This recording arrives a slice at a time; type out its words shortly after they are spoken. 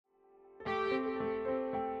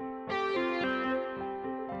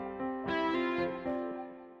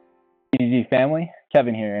E.D.G Family,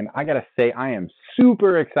 Kevin here, and I gotta say I am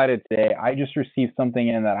super excited today. I just received something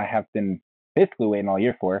in that I have been basically waiting all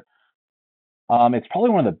year for. It's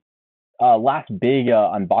probably one of the last big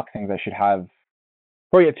unboxings I should have.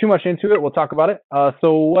 Before we get too much into it, we'll talk about it.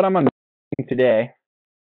 So what I'm unboxing today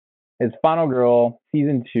is Final Girl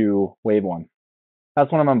Season 2 Wave 1.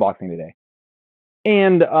 That's what I'm unboxing today.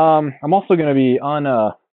 And I'm also going to be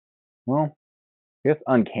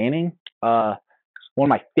uncanning one of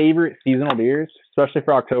my favorite seasonal beers, especially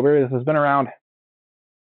for October. This has been around,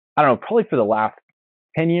 I don't know, probably for the last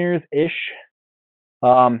 10 years-ish.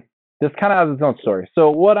 This kind of has its own story. So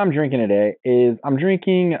what I'm drinking today is I'm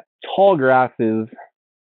drinking Tallgrass's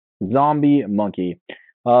Zombie Monkey.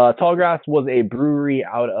 Tallgrass was a brewery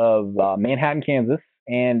out of Manhattan, Kansas,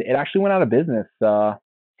 and it actually went out of business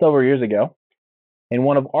several years ago. And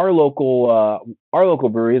one of our local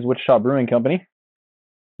breweries, Wichita Brewing Company,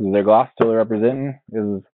 this is their glass, totally representing. It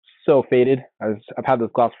is so faded. I've had this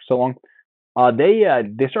glass for so long. They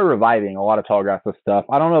started reviving a lot of Tallgrass stuff.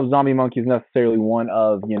 I don't know if Zombie Monkey is necessarily one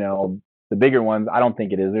of the bigger ones. I don't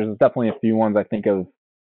think it is. There's definitely a few ones I think of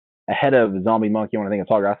ahead of Zombie Monkey when I think of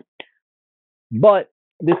Tallgrass. But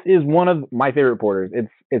this is one of my favorite porters.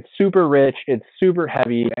 It's super rich. It's super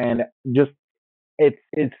heavy, and just this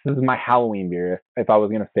is my Halloween beer if I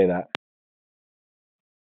was gonna say that.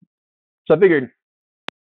 So I figured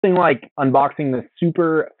something like unboxing the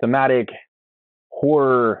super thematic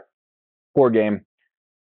horror game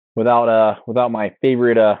without my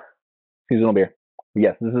favorite seasonal beer.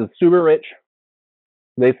 Yes, this is super rich.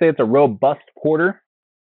 They say it's a robust porter.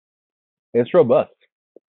 It's robust.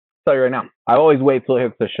 I'll tell you right now. I always wait till it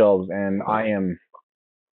hits the shelves, and I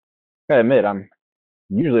gotta admit, I'm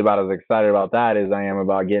usually about as excited about that as I am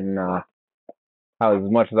about getting as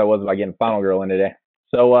much as I was about getting Final Girl in today.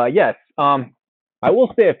 So yes, I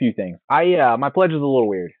will say a few things. My pledge is a little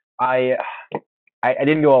weird. I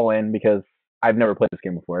didn't go all in because I've never played this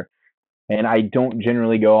game before, and I don't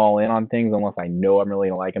generally go all in on things unless I know I'm really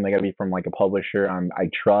gonna like them. They gotta be from like a publisher I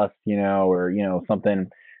trust, or something,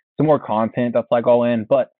 some more content that's like all in.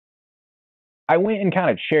 But I went and kind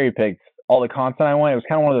of cherry picked all the content I want. It was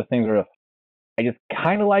kind of one of those things where I just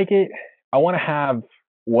kind of like it. I want to have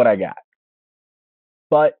what I got.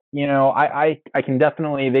 But, I can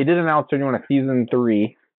definitely, they did announce they're doing a season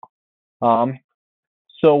 3.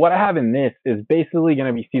 So what I have in this is basically going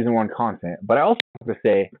to be season 1 content. But I also have to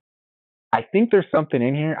say, I think there's something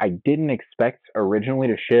in here I didn't expect originally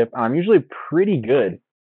to ship. I'm usually pretty good.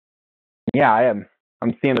 Yeah, I am.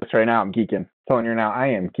 I'm seeing this right now. I'm geeking. I'm telling you now, I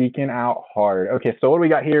am geeking out hard. Okay, so what do we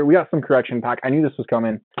got here? We got some correction pack. I knew this was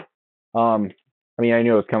coming. I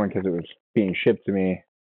knew it was coming because it was being shipped to me.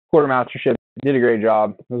 Quartermaster ship did a great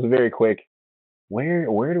job. It was very quick.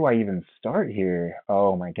 Where do I even start here?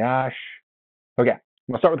 Oh my gosh. Okay, I'm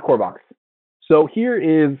gonna start with the core box. So here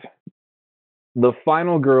is the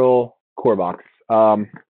Final Girl core box.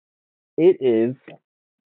 It's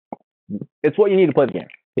what you need to play the game.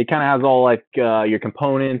 It kind of has all like your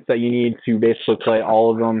components that you need to basically play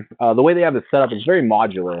all of them. The way they have this set up is very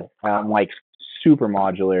modular, like super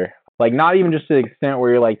modular. Like not even just to the extent where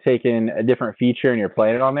you're like taking a different feature and you're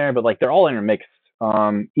playing it on there, but like they're all intermixed.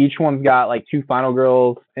 Each one's got like 2 Final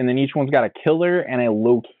Girls, and then each one's got a killer and a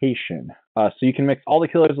location. So you can mix all the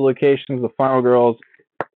killers, the locations, the Final Girls,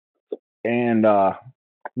 and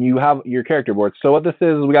you have your character board. So what this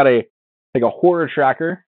is we got a horror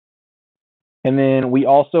tracker, and then we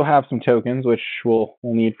also have some tokens, which we'll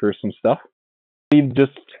need for some stuff. Leave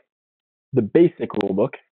just the basic rule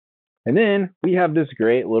book. And then we have this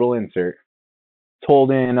great little insert. It's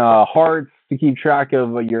holding hearts to keep track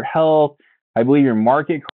of your health. I believe your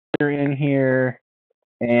market are in here.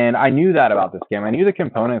 And I knew that about this game. I knew the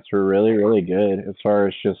components were really, really good as far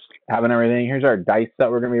as just having everything. Here's our dice that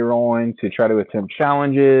we're going to be rolling to try to attempt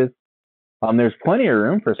challenges. There's plenty of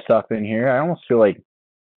room for stuff in here. I almost feel like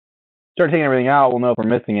start taking everything out, we'll know if we're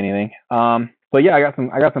missing anything. But yeah, I got some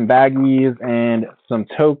baggies and some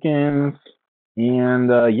tokens. And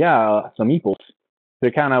some equals. They're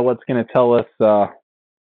kind of what's going to tell us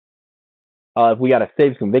if we got to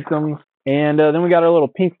save some victims. And then we got our little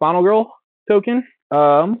pink Final Girl token,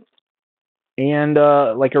 and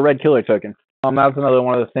like a red killer token. That's another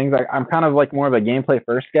one of those things. I'm kind of like more of a gameplay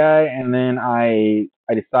first guy, and then I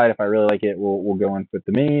decide if I really like it, we'll go in with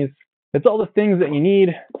the minis. It's all the things that you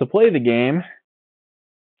need to play the game.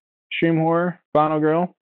 Extreme Horror, Final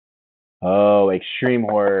Girl. Oh, extreme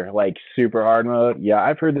horror, like super hard mode. Yeah,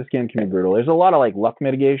 I've heard this game can be brutal. There's a lot of like luck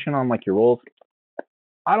mitigation on like your rolls.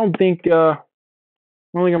 I don't think I'm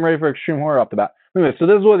ready for extreme horror off the bat. Anyway, so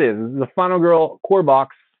this is what it is. This is the Final Girl core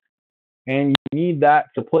box. and you need that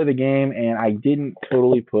to play the game. And I didn't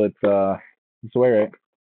totally put this away right.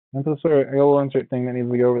 That's a sort of a little insert thing that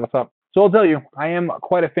needs to go over the top. So I'll tell you, I am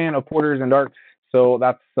quite a fan of porters and darks. So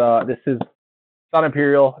that's this is it's not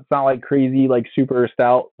imperial. It's not like crazy, like super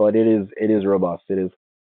stout, but it is robust. It is.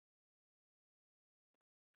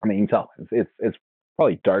 I mean, you can tell it's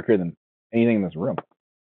probably darker than anything in this room.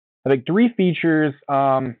 I think 3 features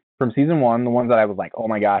from season 1, the ones that I was like, oh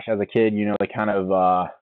my gosh, as a kid, you know, they kind of I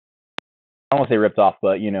don't want to say ripped off,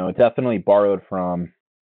 but you know, definitely borrowed from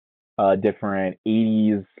different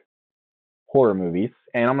 80s horror movies.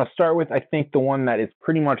 And I'm gonna start with I think the one that is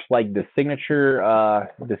pretty much like the signature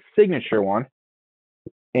one,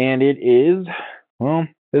 and it is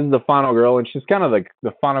this is the final girl, and she's kind of like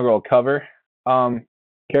the final girl cover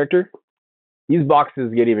character. These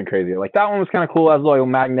boxes get even crazier. Like that one was kind of cool, as like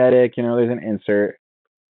magnetic, you know, there's an insert.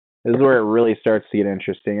 This is where it really starts to get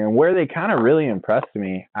interesting, and where they kind of really impressed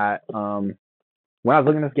me at when I was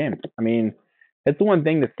looking at this game. I mean, it's the one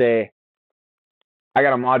thing to say I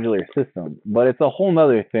got a modular system, but it's a whole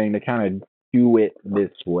nother thing to kind of do it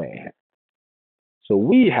this way. So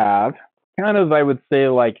we have kind of, I would say,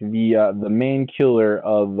 like the main killer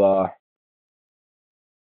of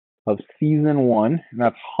season 1, and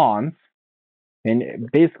that's Hans. And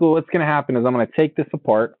basically what's going to happen is I'm going to take this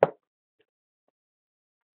apart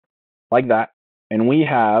like that, and we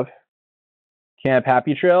have Camp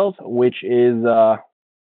Happy Trails, which is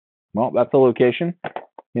well, that's the location,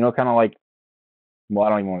 you know, kind of like, well, I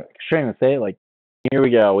don't even want to say it. Like, here we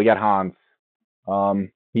go, we got Hans.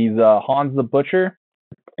 He's Hans the Butcher.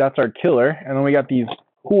 That's our killer, and then we got these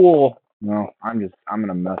cool. No, I'm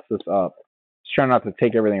gonna mess this up. Just trying not to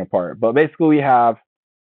take everything apart, but basically we have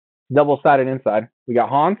double-sided inside. We got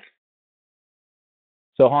Hans.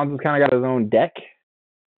 So Hans has kind of got his own deck.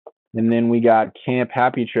 And then we got Camp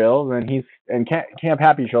Happy Trails, and Camp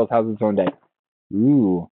Happy Trails has its own deck.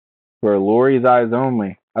 Ooh, for Lori's eyes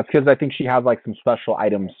only. That's because I think she has like some special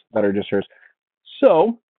items that are just hers.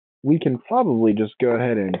 So we can probably just go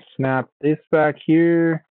ahead and snap this back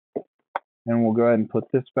here, and we'll go ahead and put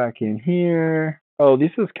this back in here. Oh,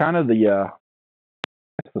 this is kind of the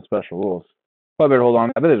special rules. I better hold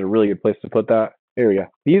on. I bet there's a really good place to put that. There we go.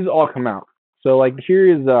 These all come out. So like here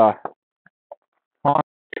is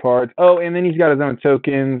cards. Oh, and then he's got his own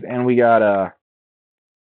tokens, and we got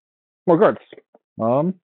more cards.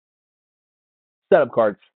 Setup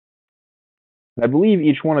cards. I believe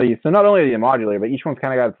each one of these. So not only are they modular, but each one's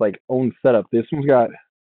kind of got its like own setup. This one's got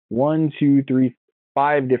 1, 2, 3,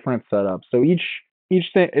 5 different setups. So each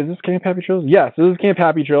thing is this Camp Happy Trails? Yes, this is Camp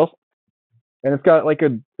Happy Trails. And it's got a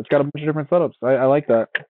bunch of different setups. I like that.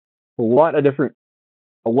 A lot of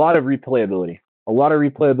replayability. A lot of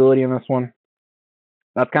replayability in this one.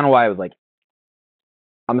 That's kind of why I was like,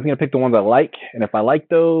 I'm just gonna pick the ones I like, and if I like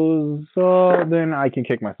those, then I can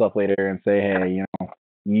kick myself later and say, hey, you know,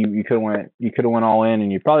 you could have went all in,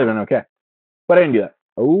 and you've probably been okay. But I didn't do that.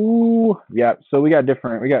 Oh, yeah. So we got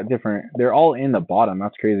different. They're all in the bottom.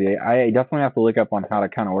 That's crazy. I definitely have to look up on how to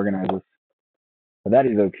kind of organize this. But that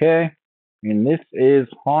is okay. And this is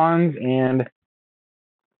Hans and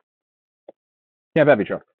Camp Happy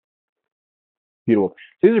Trail. Beautiful.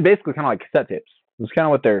 So these are basically kind of like cassette tapes. This is kind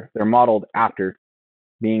of what they're modeled after,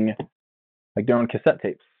 being like their own cassette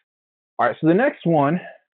tapes. All right. So the next one,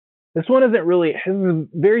 this one isn't really. This is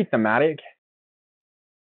very thematic,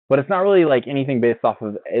 but it's not really like anything based off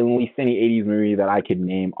of at least any 80s movie that I could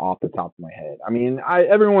name off the top of my head. I mean,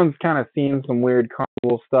 everyone's kind of seen some weird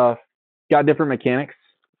carnival stuff. Got different mechanics.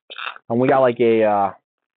 And we got like a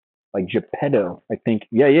like Geppetto, I think.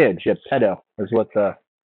 Yeah, Geppetto is what the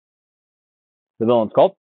villain's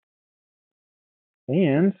called.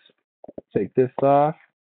 And take this off.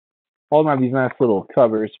 All of them have these nice little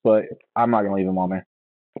covers, but I'm not gonna leave them on there.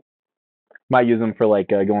 Might use them for like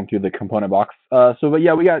going through the component box. But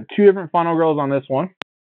yeah, we got 2 different final girls on this one,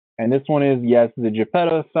 and this one is the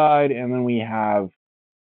Geppetto side, and then we have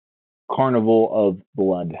Carnival of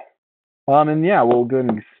Blood. And yeah, we'll go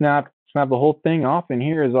and snap the whole thing off, and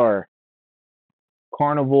here is our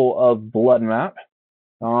Carnival of Blood map.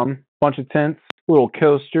 Bunch of tents, little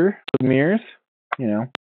coaster with mirrors, you know,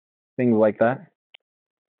 things like that.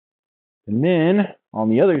 And then on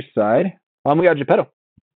the other side, we got Geppetto,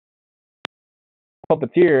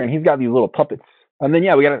 puppeteer, and he's got these little puppets. And then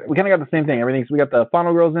yeah, we kind of got the same thing. Everything's we got the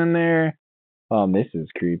final girls in there. This is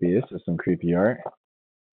creepy. This is some creepy art.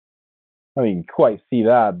 I mean, quite see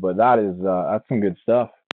that, but that's some good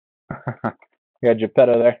stuff. We got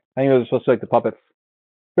Geppetto there. I think those are supposed to be like the puppets.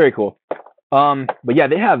 Very cool. But yeah,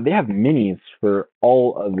 they have minis for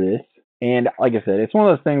all of this, and like I said, it's one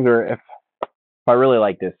of those things where I really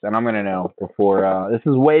like this, and I'm gonna know before. This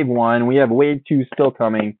is wave 1. We have wave 2 still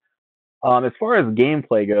coming. As far as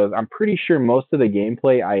gameplay goes, I'm pretty sure most of the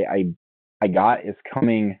gameplay I got is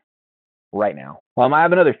coming right now. I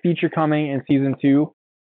have another feature coming in season 2.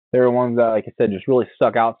 There are ones that, like I said, just really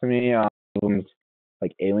stuck out to me. One's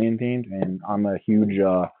like alien themed, and I'm a huge.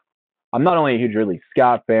 I'm not only a huge Ridley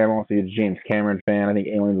Scott fan, I'm also a huge James Cameron fan. I think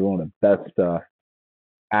Aliens is one of the best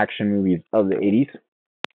action movies of the '80s.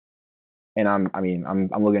 And I'm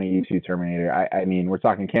looking at you two Terminator. I mean, we're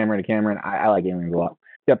talking Cameron to Cameron. I like Aliens a lot.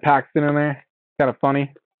 Got Paxton in there. Kind of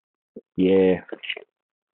funny. Yeah.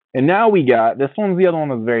 And now we got, this one's the other one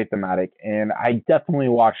that's very thematic. And I definitely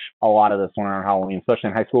watched a lot of this one around Halloween,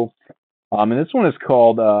 especially in high school. And this one is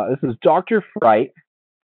called, this is Dr. Fright.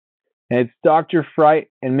 And it's Dr. Fright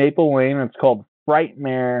in Maple Lane. And it's called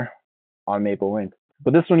Frightmare on Maple Lane.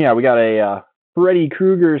 But this one, yeah, we got a Freddy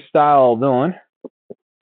Krueger style villain.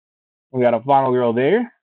 We got a final girl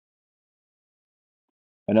there.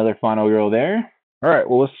 Another final girl there. All right,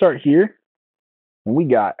 well, let's start here. And we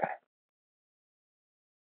got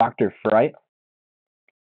Dr. Fright.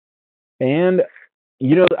 And,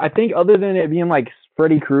 you know, I think other than it being like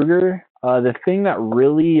Freddy Krueger, the thing that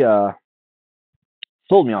really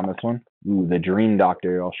sold me on this one, ooh, the Dream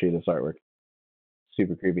Doctor. I'll show you this artwork.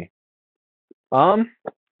 Super creepy.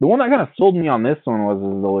 The one that kind of sold me on this one was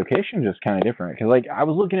the location just kind of different. Because, like, I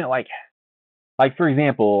was looking at, like for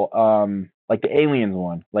example, like the Aliens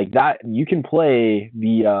one. Like that, you can play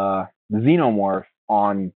the Xenomorph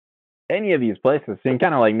on any of these places. So you can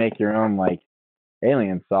kind of, like, make your own, like,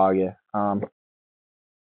 Alien saga.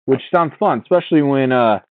 Which sounds fun, especially when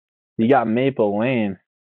you got Maple Lane.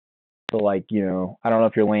 So, like, you know, I don't know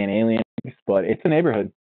if you're laying aliens, but it's a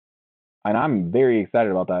neighborhood. And I'm very excited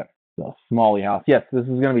about that. The Smalley house. Yes, this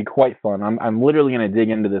is going to be quite fun. I'm literally going to dig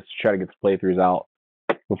into this to try to get the playthroughs out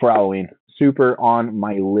before Halloween. Super on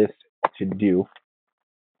my list to do.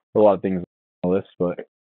 A lot of things on the list, but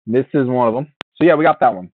this is one of them. So, yeah, we got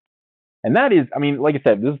that one. And that is, I mean, like I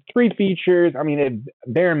said, there's 3 features. I mean,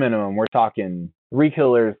 bare minimum, we're talking 3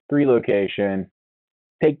 killers, 3 location.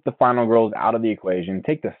 Take the final girls out of the equation.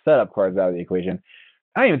 Take the setup cards out of the equation.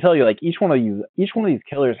 I don't even tell you, like, each one of these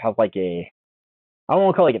killers has like I don't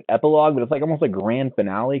want to call it like an epilogue, but it's like almost a grand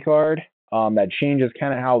finale card that changes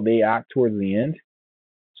kind of how they act towards the end.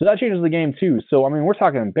 So that changes the game too. So, I mean, we're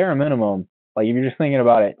talking bare minimum. Like, if you're just thinking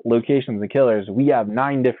about it, locations and killers, we have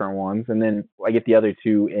 9 different ones, and then I get the other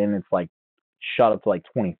 2, and it's like shot up to like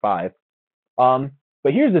 25. But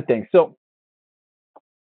here's the thing. So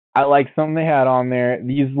I like something they had on there.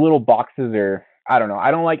 These little boxes are, I don't know.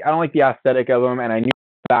 I don't like the aesthetic of them, and I knew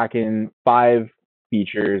back in 5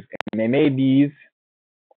 features, and they made these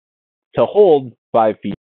to hold 5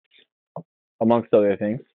 features, amongst other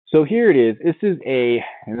things. So here it is. It's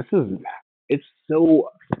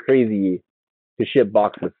so crazy to ship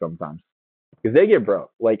boxes sometimes because they get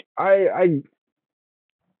broke. Like a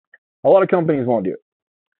lot of companies won't do it.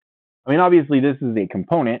 I mean, obviously this is a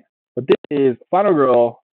component, but this is Final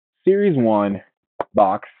Girl Series 1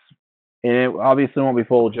 box, and it obviously won't be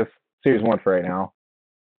full, just Series 1 for right now.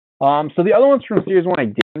 So the other ones from Series 1 I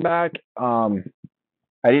didn't back.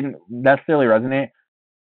 I didn't necessarily resonate.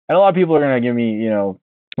 And a lot of people are going to give me, you know,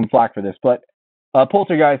 some flack for this, but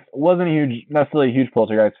Poltergeist wasn't necessarily a huge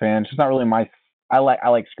Poltergeist fan. It's just not really my. I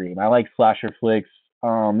like Scream. I like slasher flicks.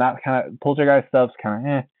 That kind of Poltergeist stuff's kind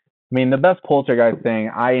of. I mean, the best Poltergeist thing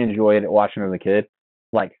I enjoyed watching as a kid,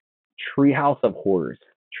 like Treehouse of Horrors.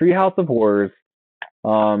 Treehouse of Horrors.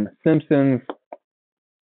 Simpsons.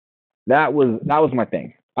 That was my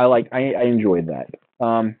thing. I enjoyed that.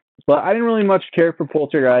 But I didn't really much care for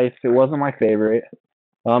Poltergeist. It wasn't my favorite.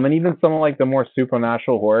 And even some of like the more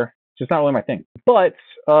supernatural horror, just not really my thing. But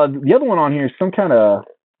the other one on here is some kind of,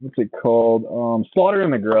 what's it called? Slaughter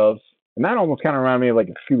in the Groves. And that almost kind of reminded me of like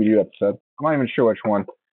a Scooby-Doo episode. I'm not even sure which one.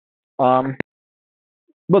 But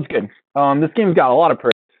it's good. This game's got a lot of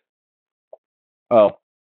praise. Oh,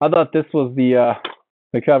 I thought this was the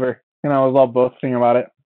cover, and I was all boasting about it.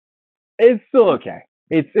 It's still okay.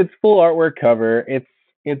 It's full artwork cover. It's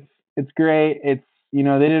great. It's, you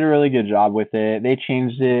know, they did a really good job with it. They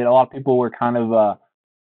changed it. A lot of people were kind of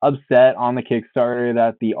upset on the Kickstarter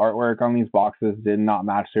that the artwork on these boxes did not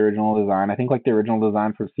match the original design. I think like the original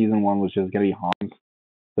design for season 1 was just gonna be Hans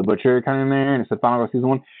the Butcher kind of in there, and it said Final Girl season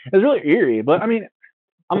 1. It's really eerie, but I mean,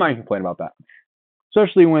 I'm not even complaining about that.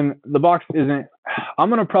 Especially when the box isn't. I'm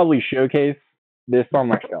gonna probably showcase this on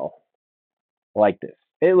my shelf like this.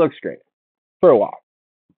 It looks great for a while.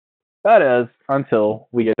 That is until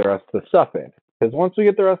we get the rest of the stuff in. Because once we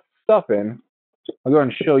get the rest of the stuff in, I'll go ahead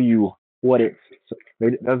and show you what it's.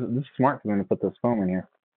 This is smart for them to put this foam in here.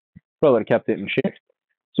 Probably would have kept it in shape.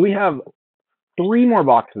 So we have 3 more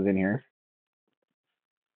boxes in here.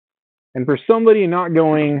 And for somebody not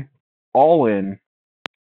going all in,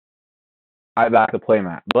 I backed the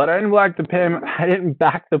playmat. But I didn't back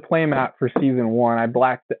the playmat for season 1. I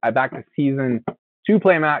backed the season 2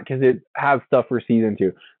 playmat because it has stuff for season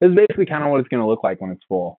 2. This is basically kind of what it's going to look like when it's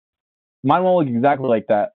full. Mine won't look exactly like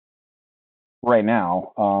that right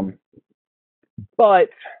now. But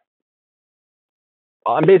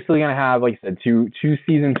I'm basically going to have, like I said, two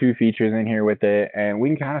season 2 features in here with it, and we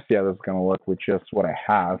can kind of see how this is going to look with just what I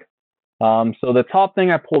have. So the top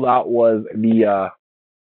thing I pulled out was the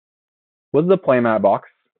playmat box.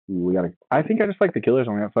 Ooh, I think I just like the killers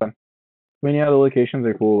on the outside. I mean, yeah, the locations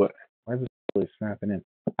are cool, but why is this really snapping in?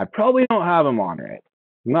 I probably don't have them on right.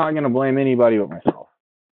 I'm not going to blame anybody but myself.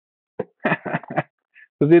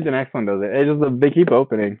 Let's see if the next one does it. It's just they keep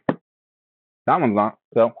opening. That one's not.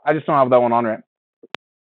 So I just don't have that one on right.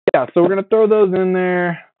 Yeah, so we're going to throw those in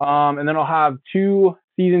there. And then I'll have 2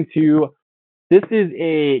 season 2. This is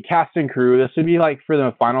a cast and crew. This would be like for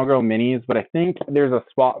the Final Girl minis, but I think there's a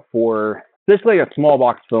spot for this, like a small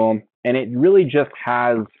box film, and it really just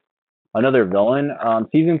has another villain.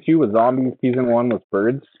 Season 2 was zombies. Season 1 was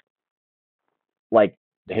birds, like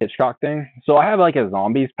the Hitchcock thing. So I have like a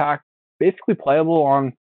zombies pack, basically playable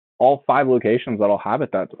on all 5 locations that I'll have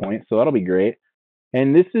at that point. So that'll be great.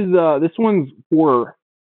 And this one's for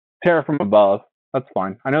Terror from Above. That's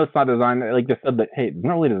fine. I know it's not designed, like I said, that, hey, it's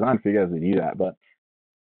not really designed for you guys to do that, but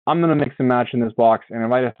I'm going to mix and match in this box, and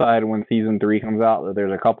if I decide when Season 3 comes out that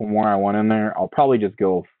there's a couple more I want in there, I'll probably just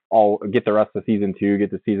I'll get the rest of Season 2,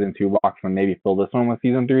 get the Season 2 box, and maybe fill this one with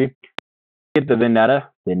Season 3. Get the Vignetta.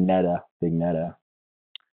 I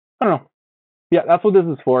don't know. Yeah, that's what this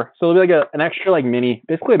is for. So it'll be like an extra, like,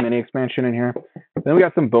 basically a mini expansion in here. Then we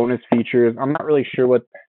got some bonus features. I'm not really sure what,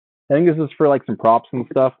 I think this is for, like, some props and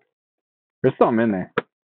stuff. There's something in there.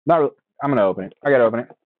 I'm going to open it. I got to open it.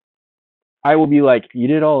 I will be like, you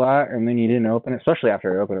did all that, and then you didn't open it, especially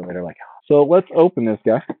after I open it later. Like, so let's open this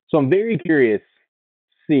guy. So I'm very curious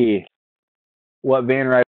to see what Van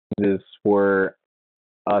Ryder is for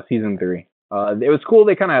Season 3. It was cool.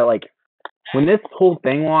 They kind of, like, when this whole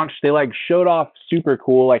thing launched, they, like, showed off super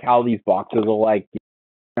cool, like, how these boxes will, like,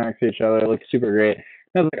 next to each other. It looks super great. And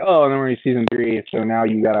I was like, oh, and then we're in Season 3, so now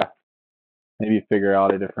you got to maybe figure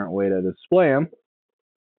out a different way to display them.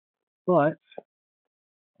 But,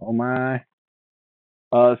 oh my.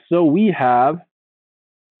 So we have,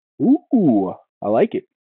 ooh, I like it.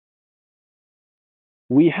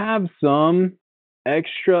 We have some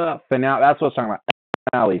extra finale. That's what I was talking about.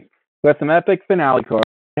 Finale. We have some epic finale cards.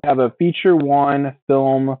 We have a feature 1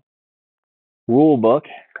 film rule book,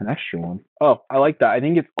 an extra one. Oh, I like that. I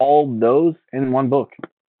think it's all those in one book.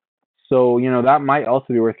 So, you know, that might also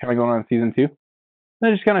be worth kind of going on Season 2.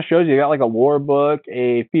 That just kind of shows you got like a lore book,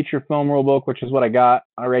 a feature film rule book, which is what I got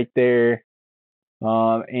right there.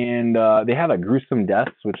 And they have a gruesome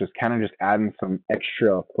deaths, which is kind of just adding some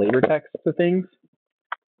extra flavor text to things.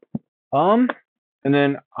 And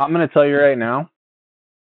then I'm gonna tell you right now,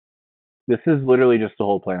 this is literally just the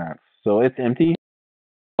whole playmat. So it's empty.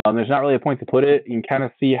 There's not really a point to put it. You can kind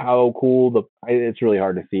of see how cool it's really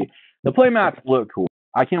hard to see. The playmats look cool.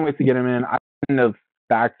 I can't wait to get them in. I wouldn't have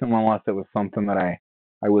backed them unless it was something that I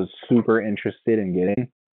was super interested in getting.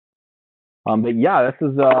 But yeah,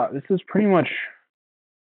 this is pretty much,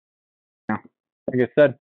 like I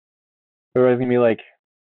said, everybody's gonna be like,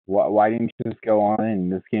 why didn't you just go on in?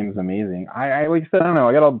 This game's amazing. I like I said, I don't know.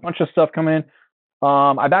 I got a bunch of stuff coming in.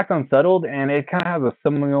 I backed Unsettled, and it kind of has a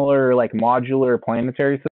similar, like, modular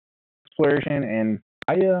planetary exploration, and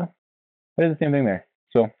I did the same thing there.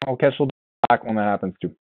 So I'll catch a little back when that happens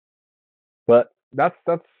too. But that's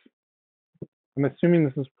I'm assuming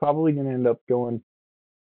this is probably going to end up going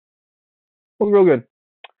real good.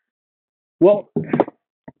 Well,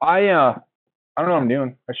 I don't know what I'm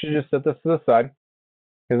doing. I should just set this to the side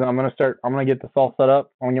because I'm gonna get this all set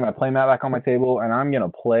up. I'm gonna get my playmat back on my table, and I'm gonna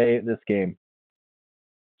play this game.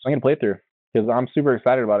 So I'm gonna play it through because I'm super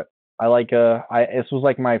excited about it. I like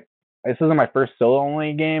this isn't my first solo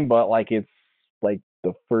only game, but like it's like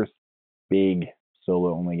the first big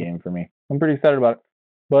solo only game for me. I'm pretty excited about it.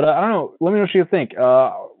 But I don't know. Let me know what you think.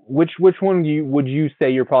 Which one would you say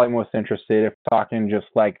you're probably most interested if talking just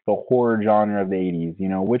like the horror genre of the 80s? You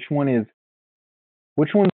know, which one's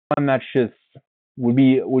the one that's just would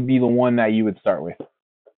be the one that you would start with?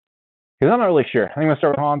 Because I'm not really sure. I think I'm gonna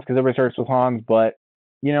start with Hans because everybody starts with Hans, but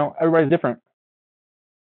you know, everybody's different.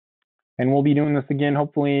 And we'll be doing this again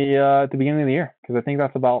hopefully at the beginning of the year because I think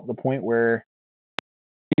that's about the point where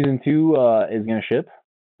Season 2 is gonna ship,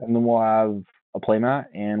 and then we'll have a playmat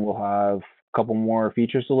and we'll have couple more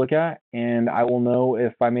features to look at, and I will know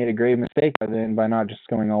if I made a grave mistake by not just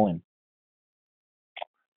going all in.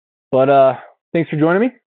 But thanks for joining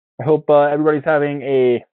me. I hope everybody's having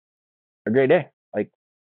a great day. Like,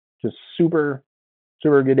 just super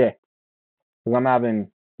good day. Because I'm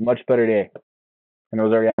having a much better day. And I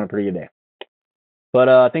was already having a pretty good day.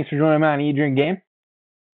 But thanks for joining me on Eat.Drink.Game.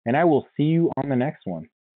 And I will see you on the next one.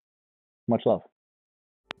 Much love.